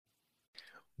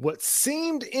What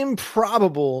seemed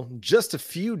improbable just a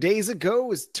few days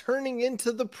ago is turning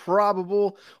into the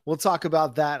probable. We'll talk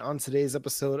about that on today's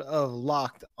episode of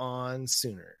Locked On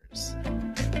Sooners.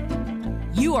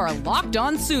 You are Locked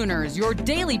On Sooners, your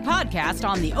daily podcast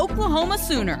on the Oklahoma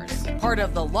Sooners, part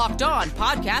of the Locked On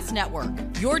Podcast Network,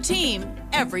 your team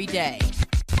every day.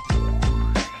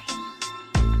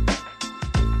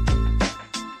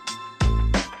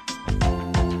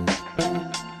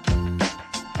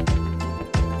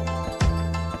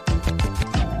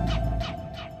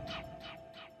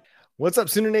 What's up,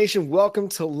 Sooner Nation? Welcome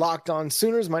to Locked On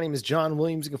Sooners. My name is John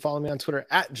Williams. You can follow me on Twitter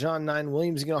at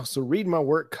John9Williams. You can also read my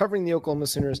work covering the Oklahoma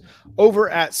Sooners over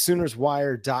at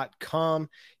SoonersWire.com. You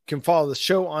can follow the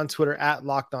show on Twitter at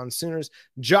Locked On Sooners.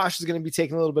 Josh is going to be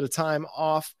taking a little bit of time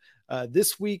off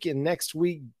this week and next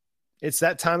week. It's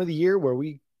that time of the year where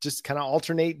we just kind of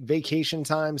alternate vacation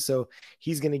time. So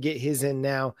he's going to get his in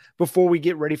now before we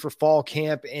get ready for fall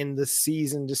camp and the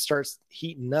season just starts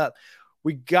heating up.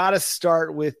 We got to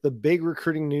start with the big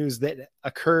recruiting news that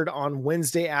occurred on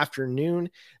Wednesday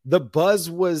afternoon. The buzz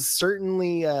was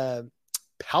certainly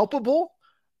palpable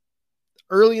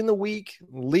early in the week,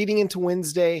 leading into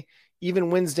Wednesday,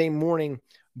 even Wednesday morning,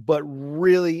 but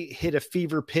really hit a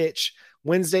fever pitch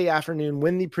Wednesday afternoon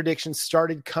when the predictions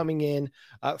started coming in.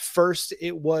 First,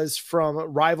 it was from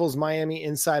Rivals Miami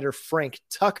insider Frank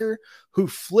Tucker, who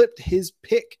flipped his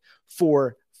pick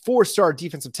for four-star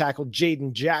defensive tackle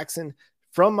Jayden Jackson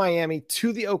from Miami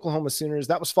to the Oklahoma Sooners.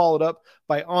 That was followed up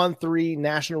by On3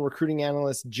 national recruiting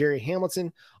analyst Jerry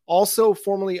Hamilton, also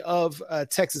formerly of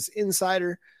Texas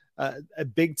Insider, a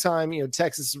big-time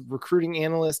Texas recruiting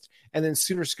analyst, and then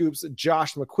Sooner Scoop's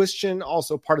Josh McQuistion,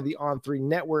 also part of the On3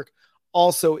 network,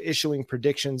 also issuing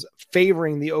predictions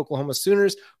favoring the Oklahoma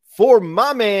Sooners for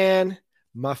my man,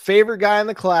 my favorite guy in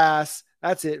the class.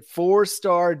 That's it.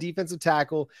 Four-star defensive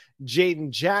tackle,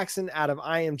 Jayden Jackson out of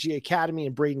IMG Academy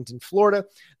in Bradenton, Florida,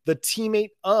 the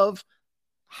teammate of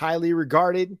highly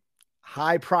regarded,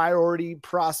 high-priority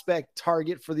prospect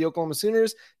target for the Oklahoma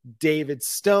Sooners, David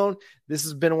Stone. This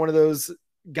has been one of those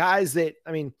guys that,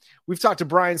 we've talked to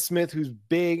Brian Smith, who's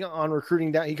big on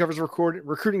recruiting down. He covers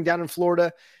recruiting down in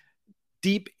Florida,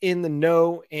 deep in the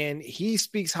know, and he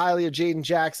speaks highly of Jayden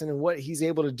Jackson and what he's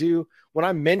able to do. When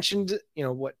I mentioned,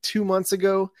 2 months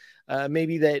ago,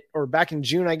 or back in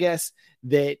June, I guess,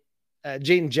 that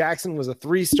Jayden Jackson was a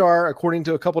 3-star, according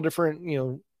to a couple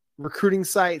different, recruiting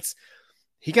sites,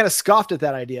 he kind of scoffed at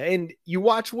that idea. And you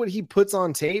watch what he puts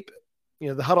on tape,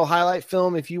 the huddle highlight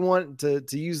film, if you want to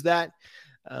use that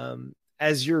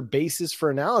as your basis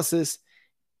for analysis.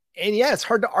 And yeah, it's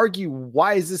hard to argue,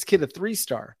 why is this kid a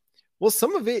 3-star? Well,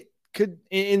 some of it could,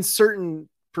 in certain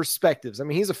perspectives.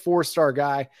 He's a 4-star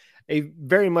guy,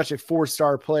 very much a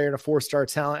 4-star player and a 4-star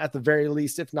talent at the very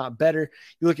least, if not better.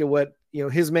 You look at what,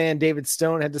 his man David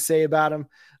Stone had to say about him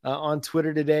on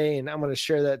Twitter today, and I'm going to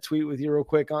share that tweet with you real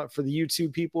quick for the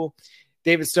YouTube people.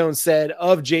 David Stone said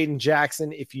of Jayden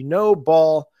Jackson, "If you know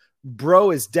ball, bro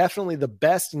is definitely the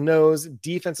best nosed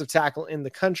defensive tackle in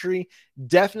the country,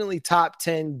 definitely top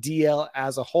 10 DL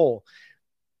as a whole."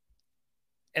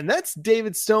 And that's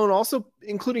David Stone also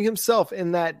including himself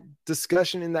in that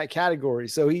discussion, in that category.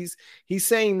 So he's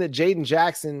saying that Jayden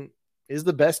Jackson is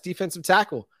the best defensive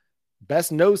tackle,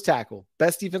 best nose tackle,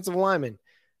 best defensive lineman,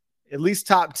 at least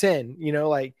top 10.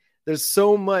 There's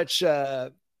so much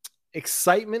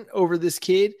excitement over this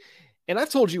kid. And I've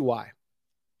told you why.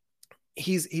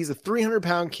 He's a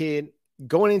 300-pound kid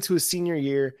going into his senior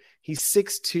year. He's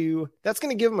 6'2". That's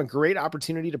going to give him a great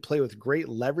opportunity to play with great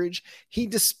leverage. He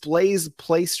displays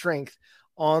play strength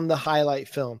on the highlight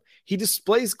film. He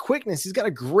displays quickness. He's got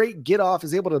a great get off,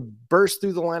 is able to burst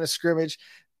through the line of scrimmage,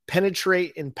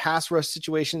 penetrate in pass rush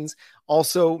situations,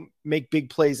 also make big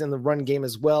plays in the run game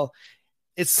as well.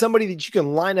 It's somebody that you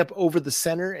can line up over the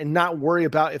center and not worry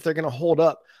about if they're going to hold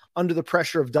up under the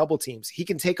pressure of double teams. He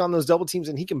can take on those double teams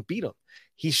and he can beat them.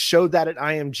 He showed that at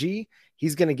IMG.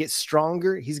 He's going to get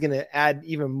stronger. He's going to add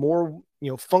even more,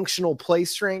 functional play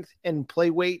strength and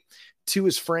play weight to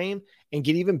his frame and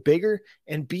get even bigger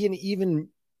and be an even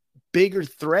bigger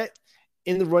threat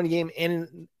in the run game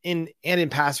and in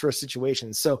pass rush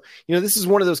situations. So, this is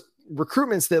one of those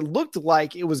recruitments that looked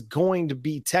like it was going to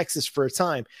be Texas for a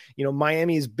time.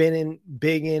 Miami has been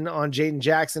big on Jayden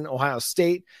Jackson, Ohio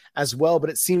State as well, but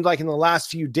it seemed like in the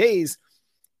last few days,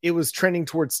 it was trending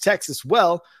towards Texas.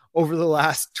 Well, over the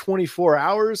last 24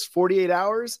 hours, 48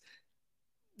 hours,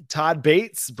 Todd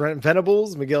Bates, Brent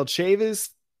Venables, Miguel Chavis,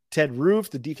 Ted Roof,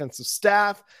 the defensive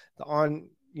staff, the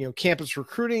campus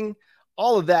recruiting,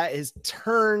 all of that has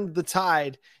turned the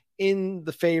tide in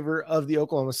the favor of the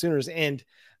Oklahoma Sooners. And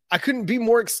I couldn't be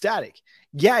more ecstatic.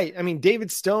 Yeah, I mean, David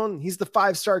Stone, he's the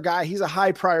 5-star guy. He's a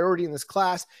high priority in this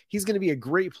class. He's going to be a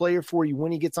great player for you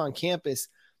when he gets on campus.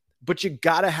 But you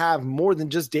got to have more than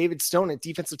just David Stone at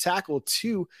defensive tackle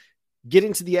to get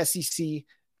into the SEC,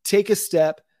 take a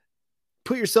step,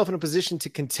 put yourself in a position to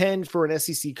contend for an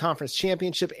SEC conference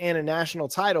championship and a national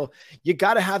title. You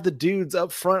got to have the dudes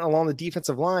up front along the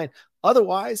defensive line.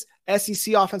 Otherwise,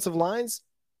 SEC offensive lines,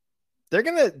 they're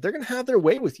going to have their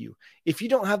way with you. If you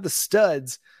don't have the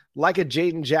studs like a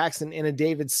Jayden Jackson and a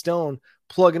David Stone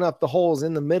plugging up the holes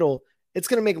in the middle, it's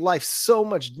going to make life so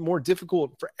much more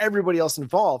difficult for everybody else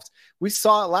involved. We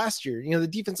saw it last year. The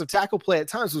defensive tackle play at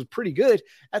times was pretty good.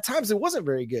 At times it wasn't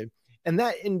very good. And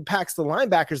that impacts the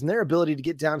linebackers and their ability to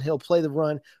get downhill, play the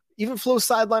run, even flow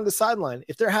sideline to sideline.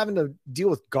 If they're having to deal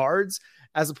with guards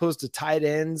as opposed to tight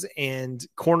ends and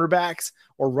cornerbacks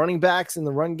or running backs in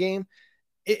the run game,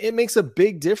 it makes a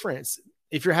big difference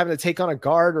if you're having to take on a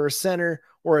guard or a center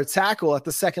or a tackle at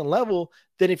the second level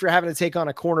than if you're having to take on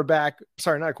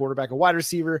a wide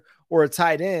receiver or a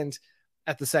tight end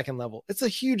at the second level. It's a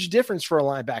huge difference for a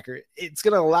linebacker. It's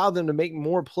going to allow them to make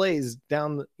more plays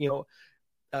down,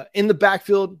 in the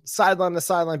backfield, sideline to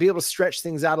sideline, be able to stretch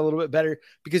things out a little bit better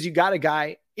because you got a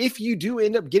guy. If you do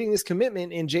end up getting this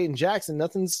commitment in Jayden Jackson,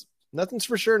 nothing's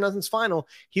for sure. Nothing's final.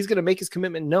 He's going to make his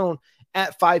commitment known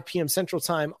at 5 p.m. Central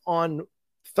Time on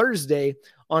Thursday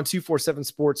on 247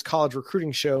 Sports College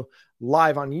Recruiting Show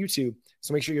live on YouTube.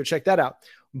 So make sure you go check that out.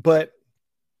 But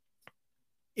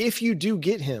if you do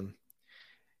get him,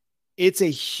 it's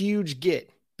a huge get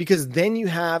because then you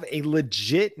have a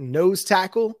legit nose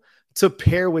tackle to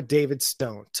pair with David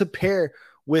Stone, to pair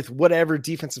with whatever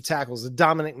defensive tackles, a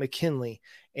Dominic McKinley,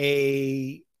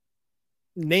 name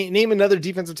another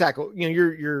defensive tackle.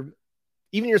 Your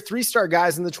 3-star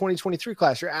guys in the 2023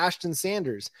 class, your Ashton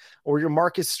Sanders or your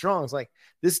Marcus Strongs. Like,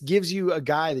 this gives you a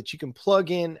guy that you can plug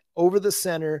in over the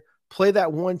center, play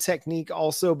that one technique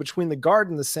also between the guard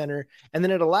and the center. And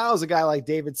then it allows a guy like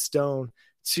David Stone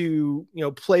to,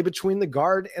 play between the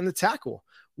guard and the tackle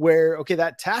where, okay,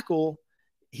 that tackle,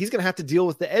 he's going to have to deal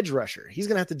with the edge rusher. He's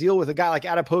going to have to deal with a guy like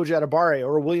Adepoju Adebare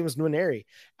or Williams Nwaneri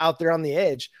out there on the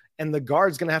edge. And the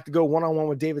guard's going to have to go one-on-one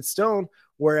with David Stone,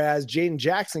 whereas Jayden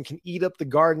Jackson can eat up the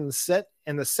guard and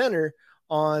the center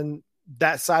on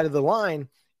that side of the line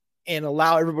and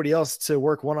allow everybody else to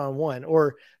work one-on-one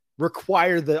or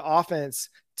require the offense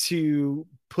to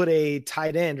put a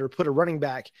tight end or put a running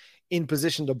back in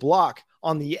position to block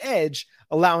on the edge,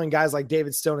 allowing guys like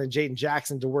David Stone and Jayden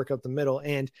Jackson to work up the middle.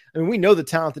 And I mean, we know the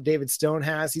talent that David Stone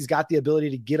has. He's got the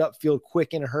ability to get upfield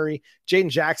quick in a hurry. Jayden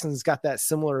Jackson's got that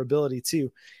similar ability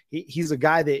too. He's a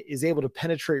guy that is able to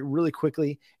penetrate really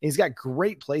quickly, and he's got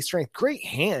great play strength, great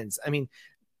hands. I mean,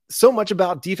 so much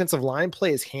about defensive line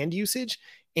play is hand usage,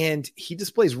 and he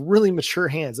displays really mature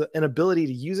hands, an ability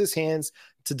to use his hands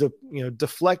to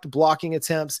deflect blocking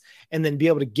attempts and then be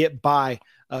able to get by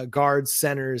guards,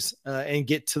 centers, and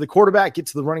get to the quarterback, get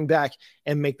to the running back,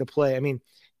 and make the play. I mean,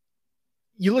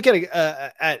 you look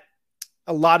at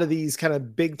a lot of these kind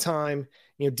of big time,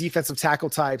 defensive tackle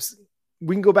types.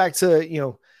 We can go back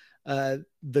to,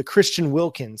 the Christian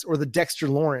Wilkins or the Dexter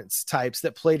Lawrence types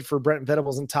that played for Brent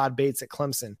Venables and Todd Bates at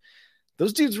Clemson.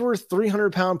 Those dudes were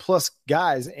 300-pound plus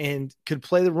guys and could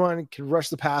play the run, could rush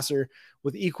the passer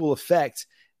with equal effect.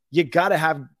 You got to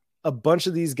have a bunch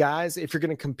of these guys if you're going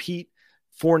to compete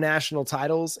for national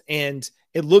titles. And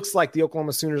it looks like the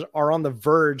Oklahoma Sooners are on the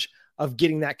verge of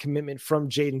getting that commitment from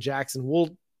Jayden Jackson.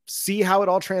 We'll see how it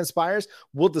all transpires.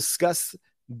 We'll discuss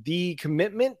the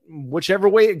commitment, whichever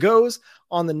way it goes,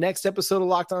 on the next episode of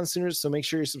Locked On Sooners. So make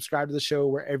sure you're subscribed to the show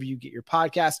wherever you get your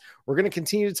podcast. We're going to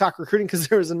continue to talk recruiting because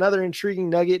there was another intriguing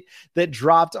nugget that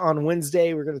dropped on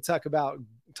Wednesday. We're going to talk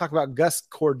about Gus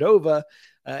Cordova,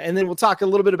 and then we'll talk a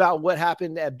little bit about what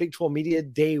happened at Big 12 Media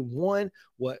Day 1,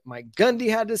 what Mike Gundy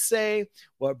had to say,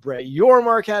 what Brett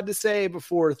Yormark had to say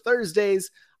before Thursday's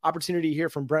opportunity to hear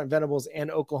from Brent Venables and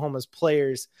Oklahoma's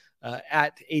players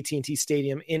at AT&T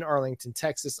Stadium in Arlington,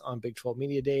 Texas on Big 12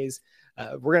 Media Days.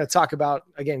 We're going to talk about,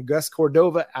 again, Gus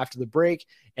Cordova after the break.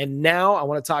 And now I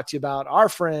want to talk to you about our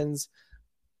friends,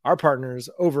 our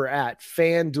partners over at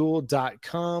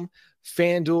FanDuel.com.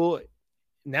 FanDuel,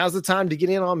 now's the time to get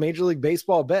in on Major League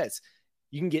Baseball bets.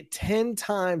 You can get 10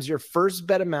 times your first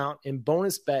bet amount in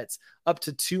bonus bets up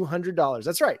to $200.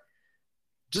 That's right.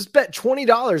 Just bet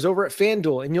 $20 over at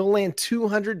FanDuel and you'll land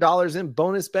 $200 in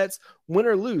bonus bets, win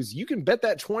or lose. You can bet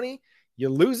that 20, you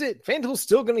lose it. FanDuel's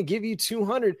still going to give you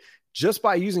 $200 just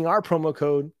by using our promo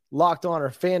code Locked On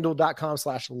or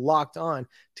FanDuel.com/Locked On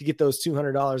to get those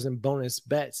 $200 in bonus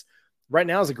bets. Right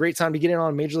now is a great time to get in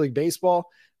on Major League Baseball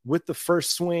with the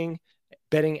first swing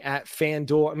betting at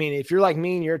FanDuel. I mean, if you're like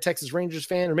me and you're a Texas Rangers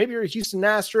fan, or maybe you're a Houston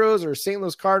Astros or St.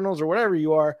 Louis Cardinals or whatever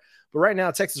you are, but right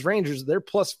now Texas Rangers, they're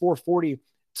plus 440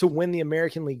 to win the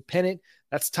American League pennant.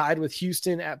 That's tied with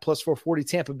Houston at plus 440.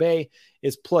 Tampa Bay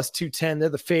is plus 210. They're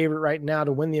the favorite right now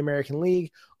to win the American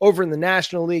League. Over in the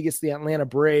National League, it's the Atlanta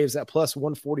Braves at plus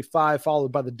 145,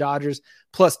 followed by the Dodgers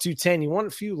plus 210. You want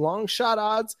a few long shot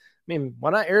odds? I mean,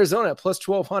 why not Arizona at plus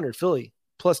 1,200, Philly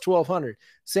plus 1,200,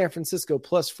 San Francisco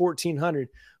plus 1,400.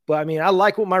 But I mean, I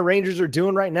like what my Rangers are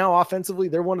doing right now offensively.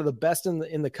 They're one of the best in the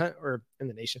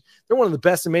nation. They're one of the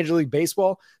best in Major League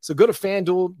Baseball. So go to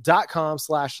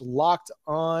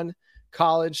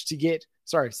FanDuel.com/LockedOnCollege to get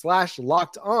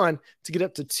 /LockedOn to get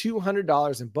up to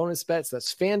 $200 in bonus bets.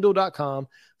 That's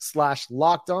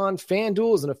FanDuel.com/LockedOn.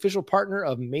 FanDuel is an official partner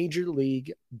of Major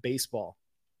League Baseball.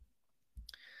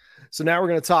 So now we're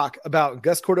going to talk about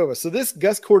Gus Cordova. So this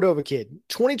Gus Cordova kid,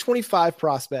 2025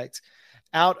 prospect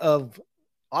out of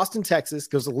Austin, Texas,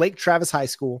 goes to Lake Travis High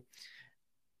School.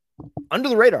 Under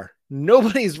the radar.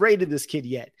 Nobody's rated this kid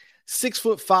yet.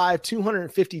 6'5",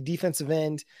 250 defensive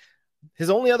end. His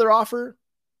only other offer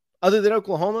other than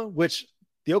Oklahoma, which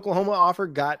the Oklahoma offer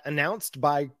got announced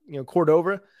by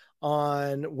Cordova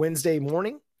on Wednesday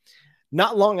morning.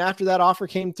 Not long after that offer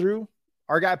came through,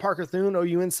 our guy Parker Thune,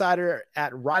 OU insider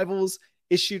at Rivals,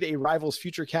 issued a Rivals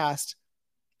Futurecast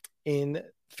in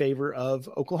favor of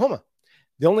Oklahoma.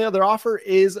 The only other offer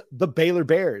is the Baylor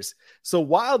Bears. So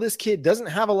while this kid doesn't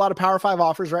have a lot of Power 5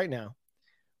 offers right now,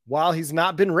 while he's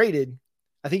not been rated,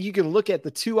 I think you can look at the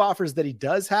two offers that he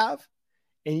does have,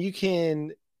 and you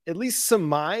can at least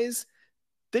surmise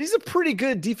that he's a pretty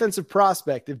good defensive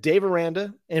prospect. If Dave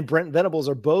Aranda and Brent Venables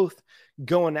are both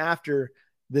going after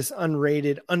this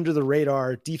unrated, under the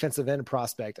radar defensive end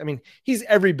prospect, I mean, he's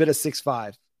every bit of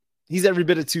 6'5". He's every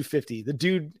bit of 250. The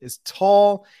dude is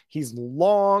tall. He's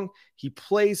long. He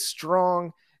plays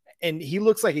strong. And he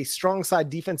looks like a strong side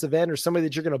defensive end or somebody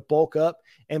that you're going to bulk up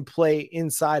and play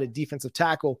inside a defensive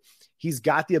tackle. He's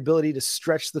got the ability to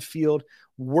stretch the field,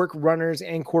 work runners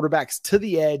and quarterbacks to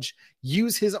the edge,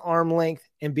 use his arm length,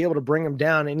 and be able to bring him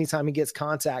down anytime he gets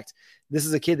contact. This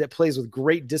is a kid that plays with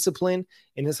great discipline.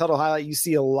 In his huddle highlight, you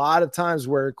see a lot of times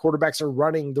where quarterbacks are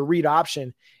running the read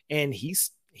option, and he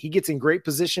gets in great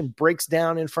position, breaks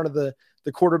down in front of the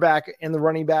quarterback and the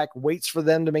running back, waits for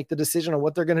them to make the decision on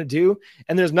what they're going to do,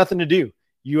 and there's nothing to do.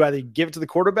 You either give it to the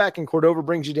quarterback and Cordova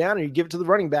brings you down, or you give it to the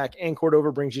running back and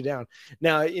Cordova brings you down.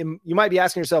 Now, you might be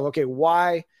asking yourself, okay,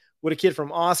 why would a kid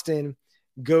from Austin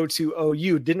go to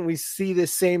OU? Didn't we see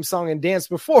this same song and dance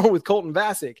before with Colton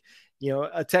Vasek?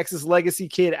 A Texas legacy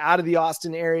kid out of the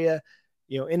Austin area,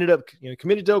 ended up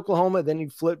committed to Oklahoma, then he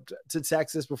flipped to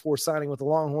Texas before signing with the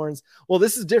Longhorns. Well,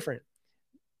 this is different.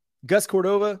 Gus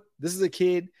Cordova, this is a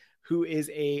kid who is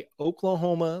a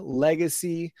Oklahoma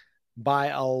legacy by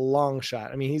a long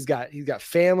shot. I mean, he's got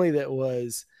family that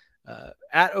was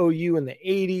at OU in the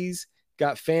 80s,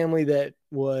 got family that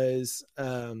was,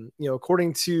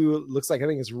 according to, looks like, I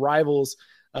think it's Rivals,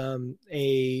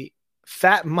 a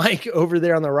Fat Mike over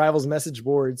there on the Rivals message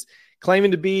boards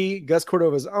claiming to be Gus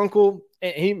Cordova's uncle.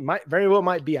 And he very well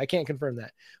might be. I can't confirm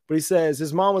that. But he says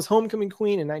his mom was homecoming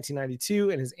queen in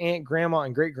 1992, and his aunt, grandma,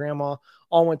 and great-grandma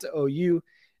all went to OU.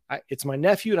 It's my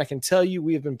nephew, and I can tell you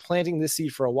we have been planting this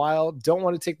seed for a while. Don't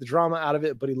want to take the drama out of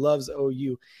it, but he loves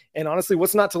OU. And honestly,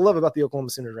 what's not to love about the Oklahoma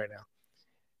Sooners right now?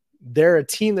 They're a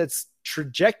team that's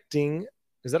trajecting.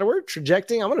 Is that a word?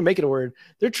 Trajecting? I'm going to make it a word.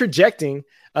 They're trajecting.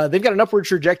 They've got an upward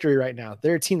trajectory right now.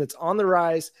 They're a team that's on the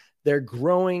rise. They're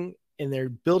growing, and they're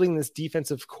building this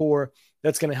defensive core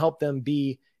that's going to help them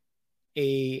be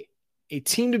a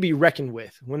team to be reckoned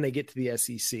with when they get to the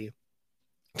SEC.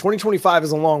 2025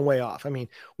 is a long way off. I mean,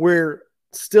 we're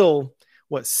still,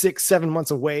 6-7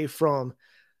 months away from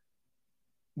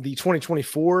the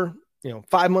 2024,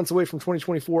 5 months away from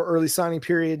 2024 early signing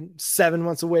period, 7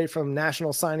 months away from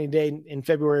National Signing Day in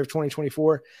February of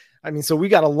 2024. I mean, so we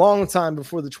got a long time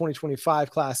before the 2025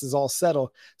 class is all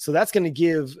settled. So that's going to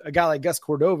give a guy like Gus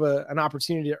Cordova an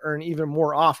opportunity to earn even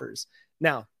more offers.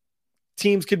 Now,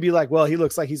 teams could be like, well, he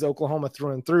looks like he's Oklahoma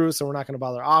through and through, so we're not going to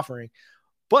bother offering.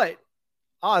 But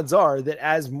odds are that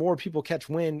as more people catch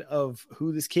wind of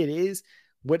who this kid is,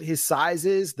 what his size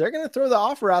is, they're going to throw the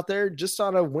offer out there just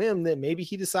on a whim that maybe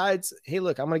he decides, hey,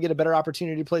 look, I'm going to get a better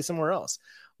opportunity to play somewhere else.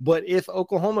 But if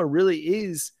Oklahoma really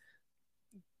is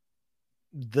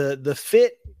the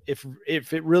fit,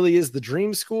 if it really is the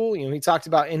dream school, he talked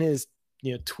about in his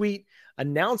tweet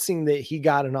announcing that he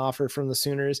got an offer from the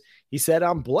Sooners. He said,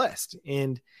 I'm blessed.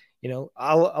 And a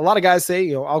lot of guys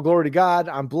say, all glory to God,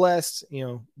 I'm blessed,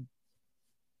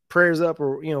 prayers up,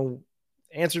 or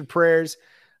answered prayers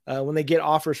when they get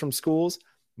offers from schools.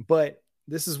 But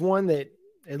this is one that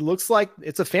it looks like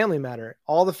it's a family matter.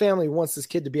 All the family wants this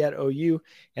kid to be at OU.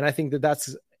 And I think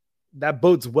that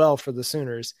bodes well for the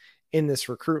Sooners in this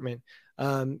recruitment.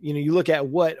 You look at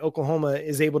what Oklahoma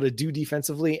is able to do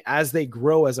defensively as they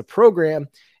grow as a program.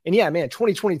 And yeah, man,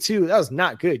 2022, that was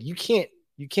not good. You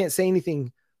can't say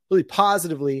anything really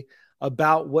positively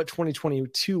about what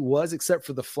 2022 was, except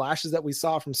for the flashes that we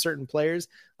saw from certain players,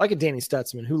 like a Danny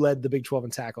Stutzman, who led the Big 12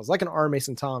 in tackles, like an R.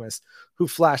 Mason Thomas, who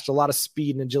flashed a lot of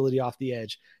speed and agility off the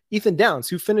edge, Ethan Downs,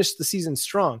 who finished the season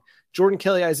strong, Jordan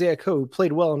Kelly, Isaiah Coe, who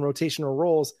played well in rotational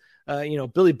roles,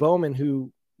 Billy Bowman,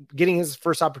 who getting his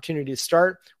first opportunity to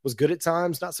start was good at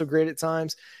times, not so great at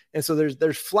times. And so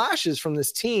there's flashes from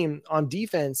this team on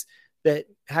defense that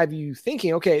have you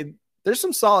thinking, okay, there's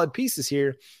some solid pieces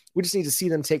here. We just need to see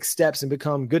them take steps and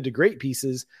become good to great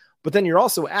pieces. But then you're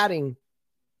also adding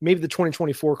maybe the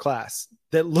 2024 class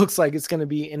that looks like it's going to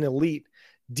be an elite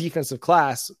defensive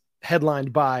class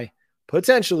headlined by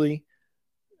potentially,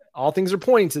 all things are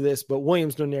pointing to this, but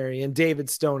Williams Nwaneri and David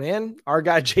Stone and our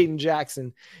guy Jayden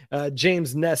Jackson,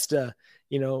 James Nesta,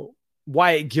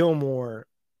 Wyatt Gilmore,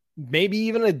 maybe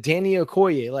even a Danny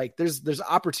Okoye. Like there's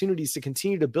opportunities to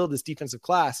continue to build this defensive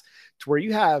class to where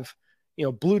you have,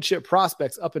 blue chip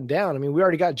prospects up and down. I mean, we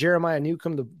already got Jeremiah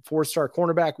Newcomb, the 4-star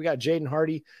cornerback. We got Jaden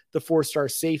Hardy, the 4-star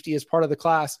safety as part of the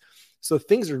class. So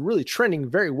things are really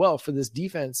trending very well for this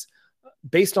defense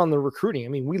based on the recruiting. I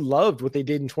mean, we loved what they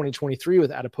did in 2023 with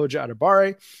Adepoja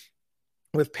Adebare,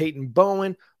 with Peyton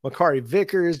Bowen, Makari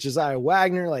Vickers, Josiah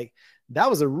Wagner. Like that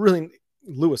was a really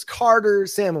Lewis Carter,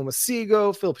 Samuel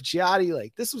Masigo, Phil Picciotti.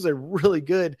 Like this was a really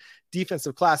good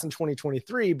defensive class in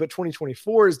 2023, but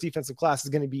 2024's defensive class is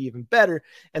going to be even better.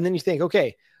 And then you think,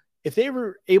 okay, if they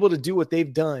were able to do what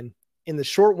they've done in the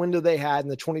short window they had in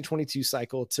the 2022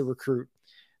 cycle to recruit,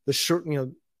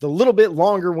 the little bit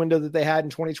longer window that they had in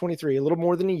 2023, a little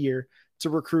more than a year to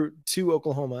recruit to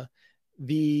Oklahoma,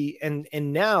 and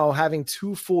now having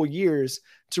 2 full years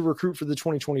to recruit for the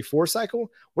 2024 cycle,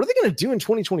 what are they going to do in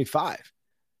 2025?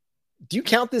 Do you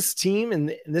count this team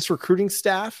and this recruiting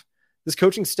staff, this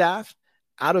coaching staff,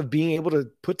 out of being able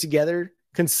to put together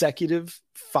consecutive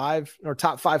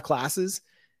top 5 classes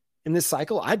in this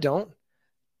cycle? I don't.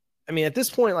 I mean, at this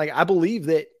point, like I believe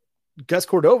that Gus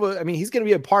Cordova, I mean, he's going to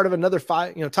be a part of another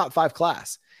top 5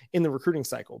 class in the recruiting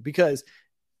cycle because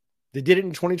they did it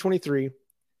in 2023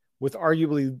 with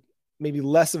arguably maybe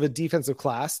less of a defensive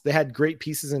class. They had great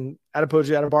pieces in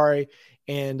Adepoja Adebare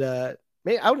and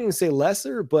maybe I wouldn't even say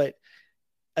lesser, but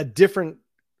a differently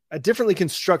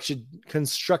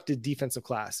constructed defensive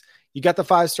class. You got the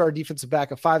 5-star defensive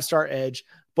back, a 5-star edge,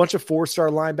 bunch of 4-star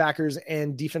linebackers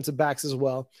and defensive backs as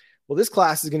well. Well, this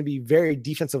class is going to be very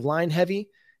defensive line heavy,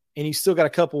 and you still got a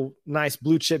couple nice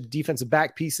blue chip defensive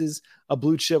back pieces, a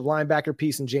blue chip linebacker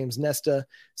piece in James Nesta.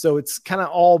 So it's kind of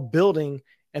all building.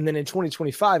 And then in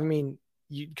 2025, I mean,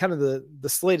 you kind of the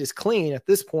slate is clean at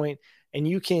this point, and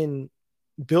you can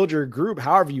build your group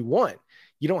however you want.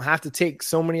 You don't have to take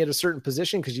so many at a certain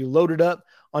position because you loaded up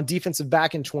on defensive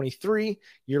back in 23.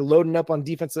 You're loading up on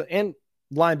defensive and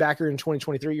linebacker in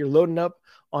 2023. You're loading up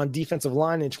on defensive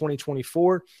line in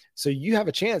 2024. So you have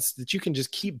a chance that you can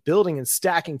just keep building and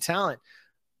stacking talent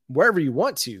wherever you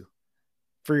want to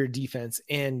for your defense.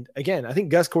 And again, I think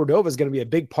Gus Cordova is going to be a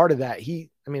big part of that.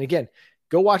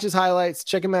 Go watch his highlights,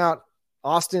 check him out.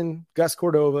 Austin, Gus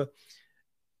Cordova,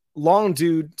 long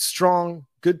dude, strong,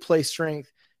 good play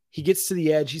strength. He gets to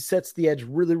the edge. He sets the edge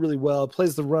really, really well,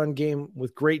 plays the run game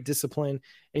with great discipline, and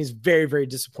he's very, very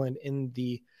disciplined in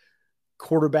the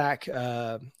quarterback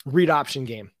read option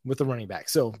game with the running back.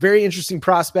 So very interesting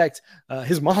prospect.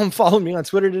 His mom followed me on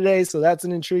Twitter today, so that's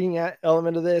an intriguing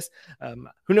element of this.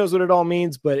 Who knows what it all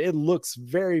means, but it looks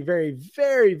very, very,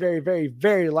 very, very, very,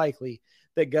 very likely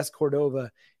that Gus Cordova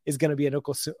is going to be an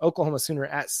Oklahoma Sooner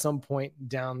at some point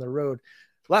down the road.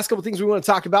 Last couple of things we want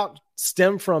to talk about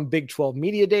stem from Big 12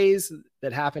 Media Days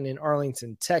that happened in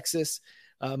Arlington, Texas.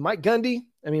 Mike Gundy,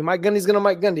 Mike Gundy's going to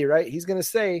Mike Gundy, right? He's going to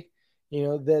say,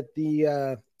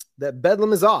 that that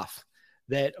Bedlam is off,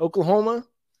 that Oklahoma,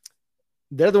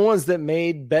 they're the ones that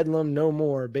made Bedlam no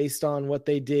more based on what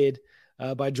they did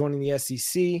by joining the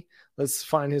SEC. Let's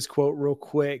find his quote real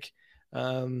quick.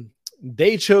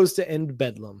 They chose to end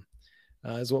Bedlam.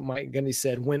 Is what Mike Gundy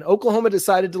said. When Oklahoma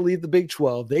decided to leave the Big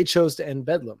 12, they chose to end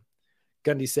Bedlam.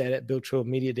 Gundy said at Big 12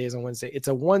 Media Days on Wednesday, it's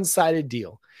a one-sided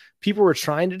deal. People were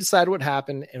trying to decide what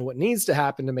happened and what needs to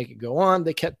happen to make it go on.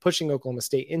 They kept pushing Oklahoma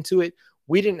State into it.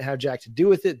 We didn't have jack to do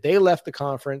with it. They left the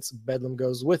conference. Bedlam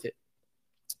goes with it.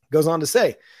 Goes on to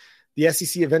say, The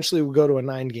SEC eventually will go to a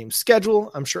 9-game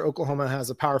schedule. I'm sure Oklahoma has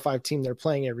a Power 5 team they're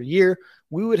playing every year.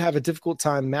 We would have a difficult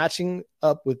time matching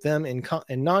up with them in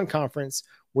non-conference.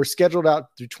 We're scheduled out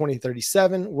through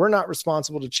 2037. We're not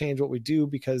responsible to change what we do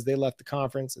because they left the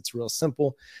conference. It's real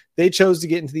simple. They chose to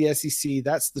get into the SEC.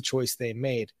 That's the choice they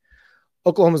made.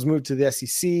 Oklahoma's moved to the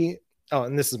SEC. Oh,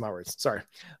 and this is my words. Sorry.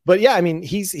 But yeah, I mean,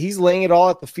 he's laying it all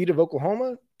at the feet of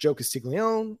Oklahoma, Joe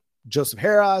Castiglione, Joseph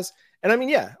Harraz. And I mean,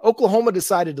 yeah, Oklahoma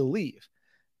decided to leave.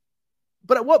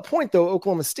 But at what point, though,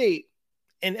 Oklahoma State,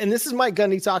 and this is Mike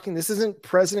Gundy talking, this isn't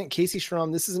President Casey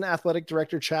Schrum, this isn't Athletic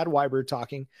Director Chad Weiber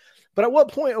talking, but at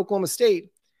what point, Oklahoma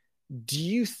State, do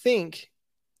you think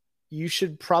you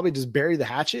should probably just bury the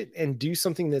hatchet and do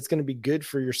something that's going to be good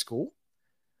for your school?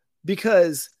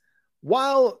 Because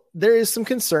while there is some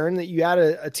concern that you add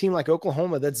a team like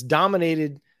Oklahoma that's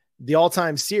dominated the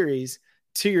all-time series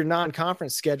to your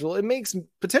non-conference schedule, it makes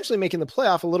potentially making the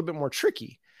playoff a little bit more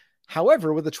tricky.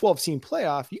 However, with a 12-team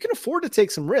playoff, you can afford to take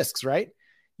some risks, right?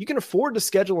 You can afford to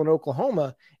schedule in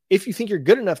Oklahoma if you think you're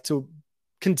good enough to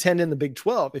contend in the Big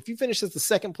 12. If you finish as the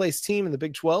second place team in the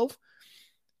Big 12,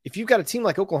 if you've got a team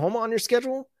like Oklahoma on your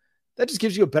schedule, that just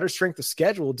gives you a better strength of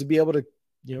schedule to be able to,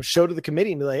 show to the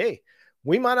committee and be like, hey,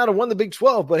 we might not have won the Big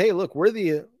 12, but hey, look, we're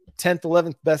the 10th,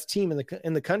 11th best team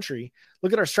in the country.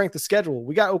 Look at our strength of schedule.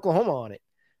 We got Oklahoma on it.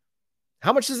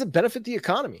 How much does it benefit the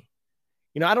economy?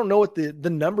 I don't know what the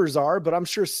numbers are, but I'm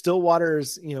sure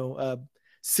Stillwater's,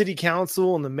 city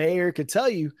council and the mayor could tell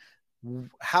you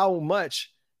how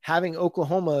much having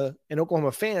Oklahoma and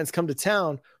Oklahoma fans come to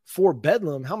town for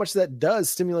Bedlam, how much that does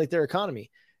stimulate their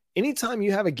economy. Anytime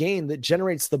you have a game that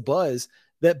generates the buzz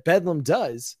that Bedlam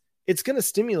does, it's going to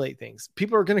stimulate things.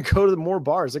 People are going to go to more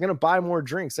bars. They're going to buy more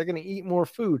drinks. They're going to eat more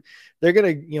food. They're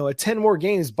going to, attend more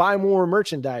games, buy more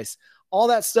merchandise. All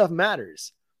that stuff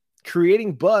matters.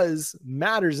 Creating buzz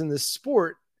matters in this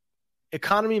sport.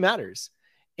 Economy matters.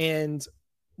 And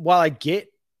while I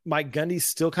get Mike Gundy's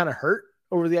still kind of hurt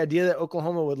over the idea that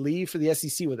Oklahoma would leave for the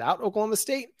SEC without Oklahoma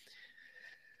State,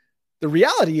 the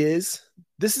reality is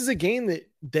this is a game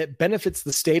that benefits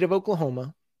the state of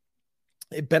Oklahoma.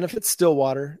 It benefits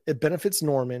Stillwater. It benefits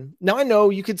Norman. Now, I know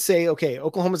you could say, okay,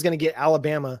 Oklahoma's going to get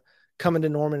Alabama coming to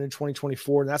Norman in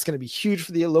 2024, and that's going to be huge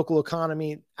for the local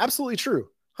economy. Absolutely true.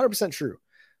 100% true.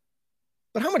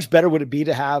 But how much better would it be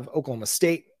to have Oklahoma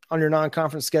State on your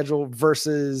non-conference schedule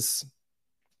versus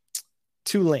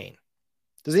Tulane?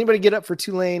 Does anybody get up for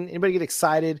Tulane? Anybody get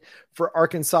excited for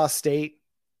Arkansas State?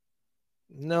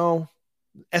 No.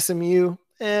 SMU?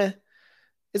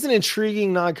 It's an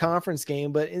intriguing non-conference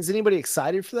game, but is anybody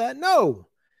excited for that? No.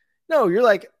 You're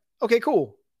like, okay,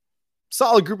 cool.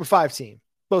 Solid group of 5 team.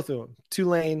 Both of them.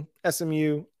 Tulane,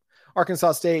 SMU,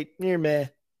 Arkansas State, near meh.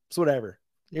 It's whatever.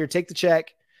 Here, take the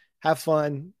check, have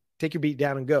fun, take your beat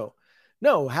down and go.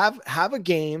 No, have a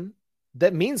game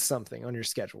that means something on your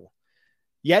schedule.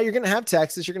 Yeah, you're going to have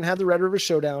Texas. You're going to have the Red River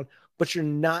Showdown, but you're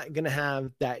not going to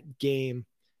have that game,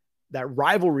 that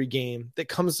rivalry game that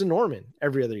comes to Norman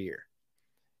every other year.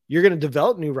 You're going to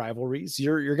develop new rivalries.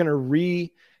 You're going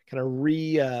to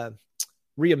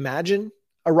reimagine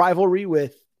a rivalry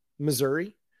with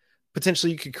Missouri.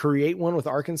 Potentially you could create one with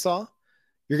Arkansas.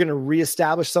 You're going to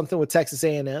reestablish something with Texas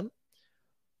A&M.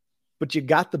 But you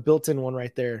got the built-in one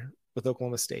right there with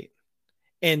Oklahoma State.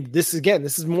 And this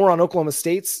is more on Oklahoma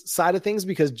State's side of things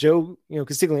because Joe,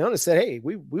 Castiglione said, hey,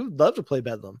 we would love to play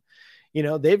Bedlam.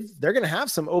 They're going to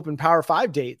have some open Power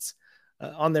 5 dates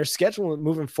on their schedule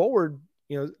moving forward.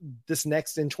 This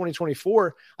next in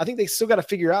 2024, I think they still got to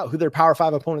figure out who their Power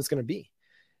 5 opponent is going to be.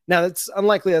 Now, it's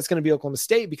unlikely that's going to be Oklahoma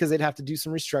State because they'd have to do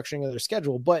some restructuring of their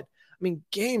schedule. But, I mean,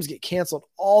 games get canceled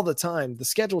all the time. The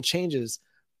schedule changes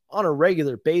on a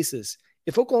regular basis.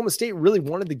 If Oklahoma State really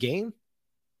wanted the game,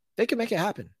 they could make it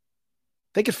happen.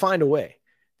 They could find a way.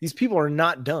 These people are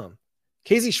not dumb.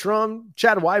 Casey Schrum,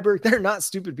 Chad Weiber, they're not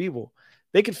stupid people.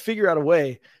 They could figure out a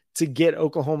way to get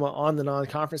Oklahoma on the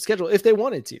non-conference schedule if they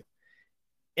wanted to.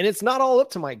 And it's not all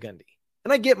up to Mike Gundy.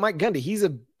 And I get Mike Gundy. He's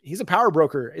a power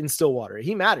broker in Stillwater.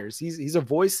 He matters. He's a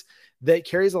voice that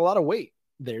carries a lot of weight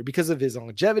there because of his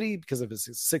longevity, because of his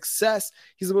success.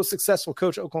 He's the most successful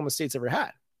coach Oklahoma State's ever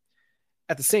had.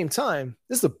 At the same time,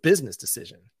 this is a business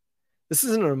decision. This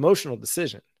isn't an emotional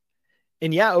decision.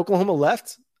 And yeah, Oklahoma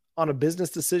left on a business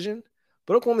decision,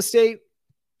 but Oklahoma State,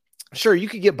 sure, you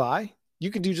could get by.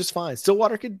 You could do just fine.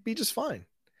 Stillwater could be just fine.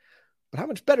 But how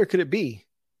much better could it be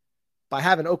by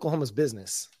having Oklahoma's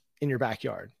business in your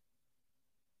backyard?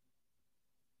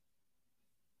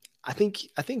 I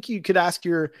think you could ask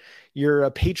your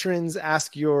patrons,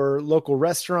 ask your local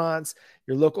restaurants,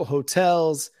 your local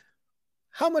hotels,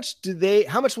 how much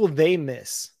will they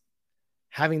miss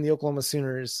having the Oklahoma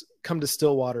Sooners come to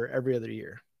Stillwater every other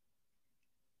year?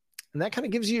 And that kind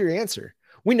of gives you your answer.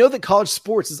 We know that college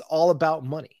sports is all about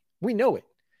money. We know it.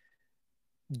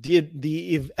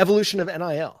 The evolution of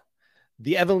NIL,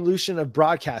 the evolution of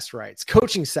broadcast rights,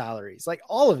 coaching salaries, like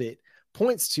all of it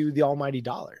points to the almighty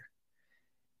dollar.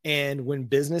 And when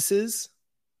businesses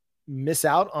miss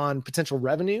out on potential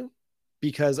revenue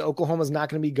because Oklahoma is not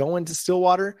going to be going to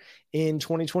Stillwater in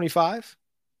 2025,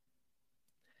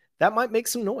 that might make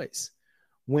some noise.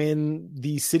 When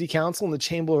the city council and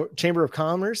the chamber of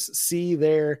commerce see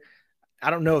their, I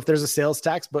don't know if there's a sales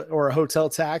tax, or a hotel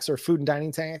tax or food and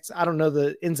dining tax. I don't know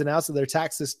the ins and outs of their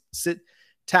tax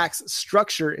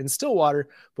structure in Stillwater,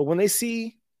 but when they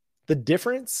see the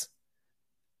difference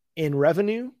in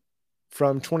revenue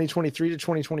from 2023 to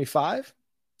 2025,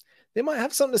 they might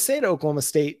have something to say to Oklahoma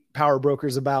State power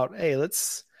brokers about, hey,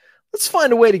 let's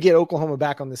find a way to get Oklahoma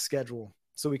back on this schedule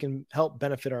so we can help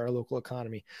benefit our local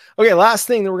economy. Okay, last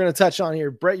thing that we're going to touch on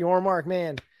here, Brett Yormark,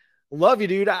 man, love you,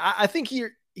 dude. I think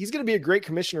he's going to be a great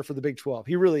commissioner for the Big 12.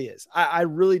 He really is. I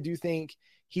really do think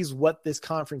he's what this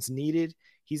conference needed.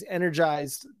 He's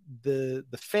energized the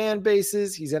fan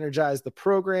bases. He's energized the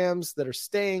programs that are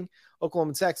staying.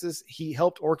 Oklahoma, Texas. He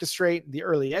helped orchestrate the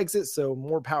early exit. So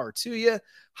more power to you.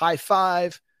 High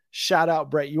five. Shout out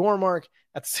Brett Yormark.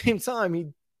 At the same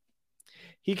time,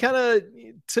 he kind of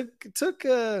took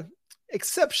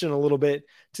exception a little bit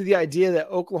to the idea that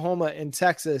Oklahoma and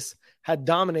Texas had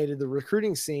dominated the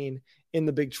recruiting scene in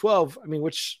the Big 12. I mean,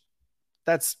 which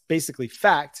that's basically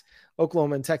fact.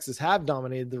 Oklahoma and Texas have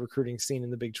dominated the recruiting scene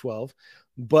in the Big 12,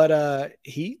 but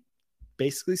he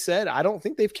basically said, I don't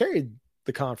think they've carried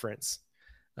the conference.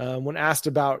 When asked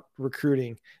about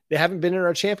recruiting, they haven't been in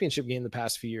our championship game the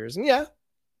past few years. And yeah,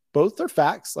 both are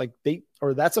facts.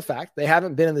 That's a fact. They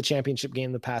haven't been in the championship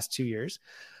game the past 2 years,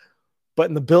 but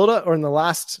in the build-up or in the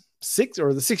last 6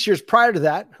 or the 6 years prior to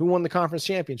that, who won the conference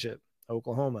championship?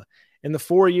 Oklahoma. In the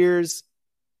 4 years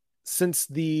since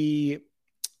the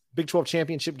Big 12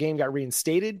 championship game got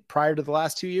reinstated prior to the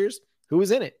last 2 years, who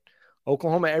was in it?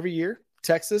 Oklahoma every year,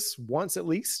 Texas once at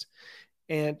least.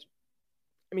 And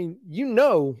I mean, you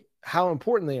know how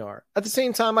important they are. At the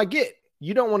same time, I get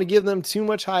you don't want to give them too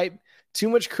much hype, too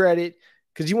much credit,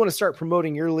 because you want to start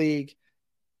promoting your league,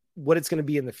 what it's going to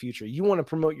be in the future. You want to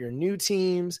promote your new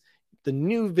teams, the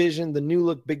new vision, the new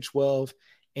look Big 12.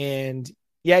 And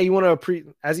yeah, you want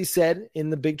to, as he said in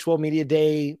the Big 12 Media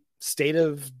Day State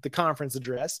of the Conference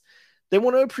address, they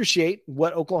want to appreciate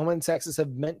what Oklahoma and Texas have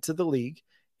meant to the league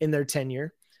in their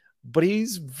tenure. But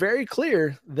he's very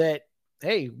clear that,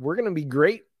 hey, we're going to be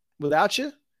great without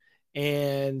you.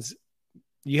 And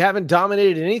you haven't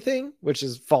dominated anything, which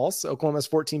is false. Oklahoma has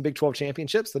 14 Big 12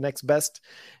 championships. The next best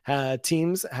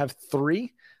teams have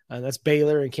 3. That's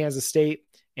Baylor and Kansas State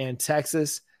and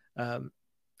Texas. I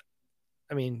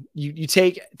mean, you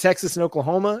take Texas and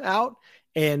Oklahoma out,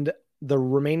 and the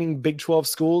remaining Big 12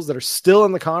 schools that are still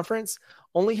in the conference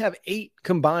only have 8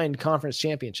 combined conference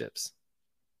championships.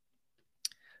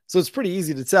 So it's pretty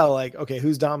easy to tell, like, okay,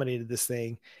 who's dominated this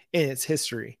thing in its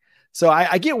history. So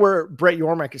I get where Brett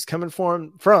Yormark is coming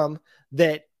from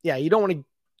that, yeah, you don't want to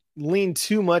lean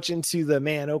too much into the,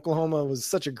 man, Oklahoma was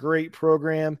such a great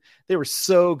program. They were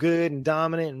so good and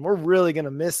dominant, and we're really going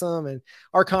to miss them, and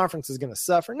our conference is going to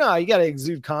suffer. No, you got to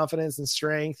exude confidence and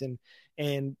strength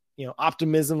and you know,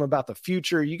 optimism about the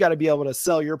future. You got to be able to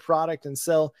sell your product and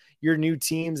sell your new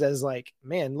teams as like,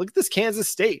 man, look at this Kansas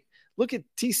State. Look at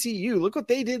TCU. Look what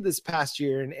they did this past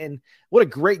year. And what a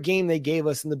great game they gave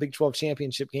us in the Big 12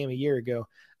 championship game a year ago.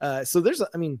 So this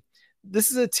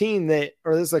is a team this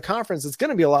is a conference that's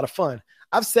going to be a lot of fun.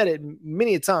 I've said it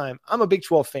many a time. I'm a Big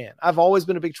 12 fan. I've always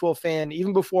been a Big 12 fan,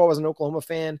 even before I was an Oklahoma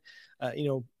fan,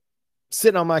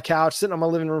 sitting on my couch, sitting on my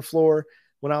living room floor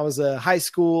when I was a high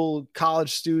school,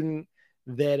 college student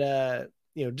that,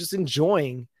 just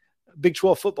enjoying Big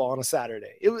 12 football on a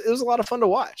Saturday. It was a lot of fun to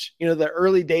watch. The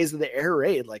early days of the air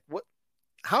raid,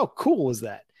 how cool was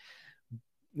that?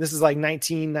 This is like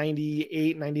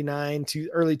 1998, 99 to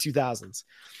early 2000s.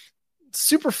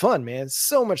 Super fun, man.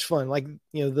 So much fun.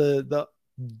 The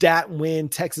Dat win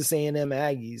Texas A&M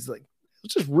Aggies,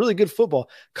 it's just really good football.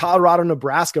 Colorado,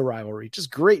 Nebraska rivalry,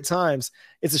 just great times.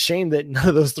 It's a shame that none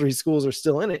of those 3 schools are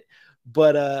still in it.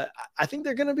 But I think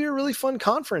they're going to be a really fun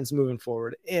conference moving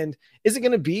forward. And is it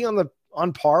going to be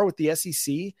on par with the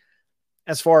SEC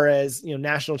as far as,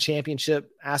 national championship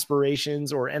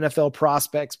aspirations or NFL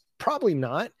prospects? Probably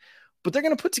not. But they're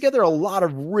going to put together a lot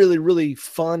of really, really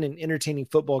fun and entertaining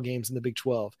football games in the Big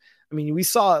 12. I mean, we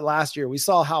saw it last year. We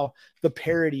saw how the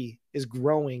parity is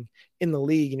growing in the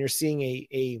league, and you're seeing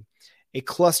a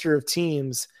cluster of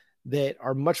teams that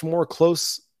are much more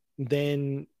close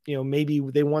than, maybe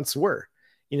they once were.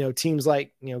 Teams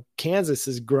like, Kansas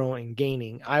is growing,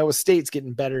 gaining. Iowa State's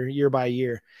getting better year by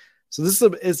year. So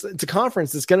it's a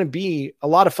conference that's going to be a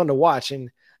lot of fun to watch. And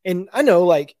I know,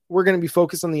 like, we're going to be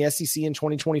focused on the SEC in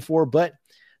 2024, but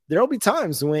there'll be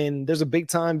times when there's a big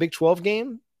time Big 12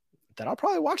 game that I'll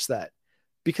probably watch that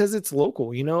because it's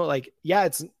local,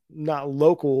 it's not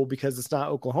local because it's not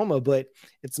Oklahoma, but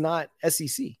it's not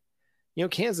SEC.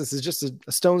 Kansas is just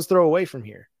a stone's throw away from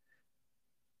here.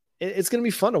 It's going to be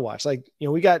fun to watch. Like,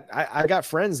 I got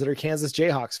friends that are Kansas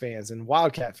Jayhawks fans and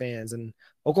Wildcat fans and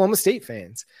Oklahoma State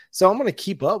fans. So I'm going to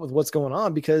keep up with what's going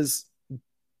on because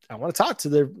I want to talk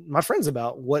to my friends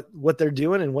about what they're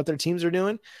doing and what their teams are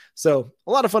doing. So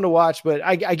a lot of fun to watch, but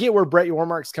I get where Brett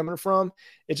Yormark's coming from.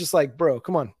 It's just like, bro,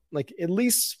 come on, like, at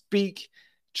least speak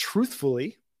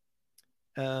truthfully.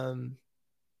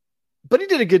 But he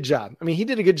did a good job. I mean, he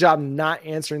did a good job not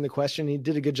answering the question. He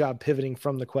did a good job pivoting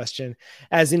from the question,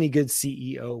 as any good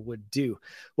CEO would do.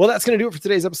 Well, that's going to do it for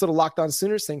today's episode of Locked On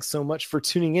Sooners. Thanks so much for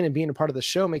tuning in and being a part of the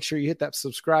show. Make sure you hit that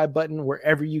subscribe button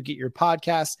wherever you get your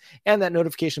podcasts and that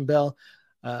notification bell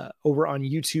over on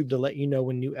YouTube to let you know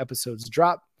when new episodes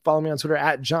drop. Follow me on Twitter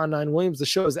at John9Williams. The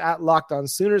show is at Locked On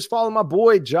Sooners. Follow my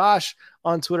boy Josh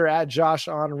on Twitter at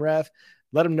JoshOnRef.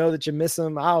 Let him know that you miss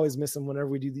him. I always miss him whenever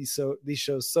we do these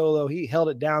shows solo. He held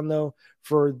it down, though,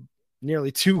 for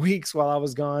nearly 2 weeks while I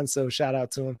was gone, so shout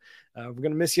out to him. We're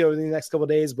going to miss you over the next couple of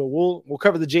days, but we'll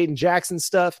cover the Jayden Jackson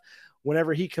stuff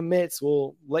whenever he commits.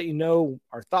 We'll let you know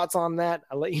our thoughts on that.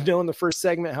 I'll let you know in the first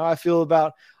segment how I feel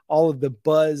about all of the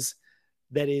buzz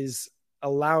that is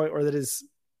that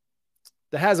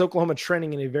has Oklahoma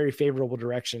trending in a very favorable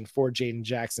direction for Jayden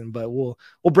Jackson, but we'll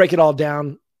break it all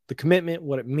down. The commitment,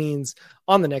 what it means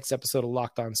on the next episode of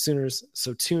Locked On Sooners.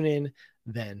 So tune in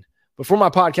then. But for my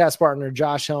podcast partner,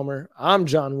 Josh Helmer, I'm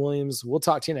John Williams. We'll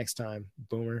talk to you next time.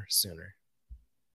 Boomer Sooner.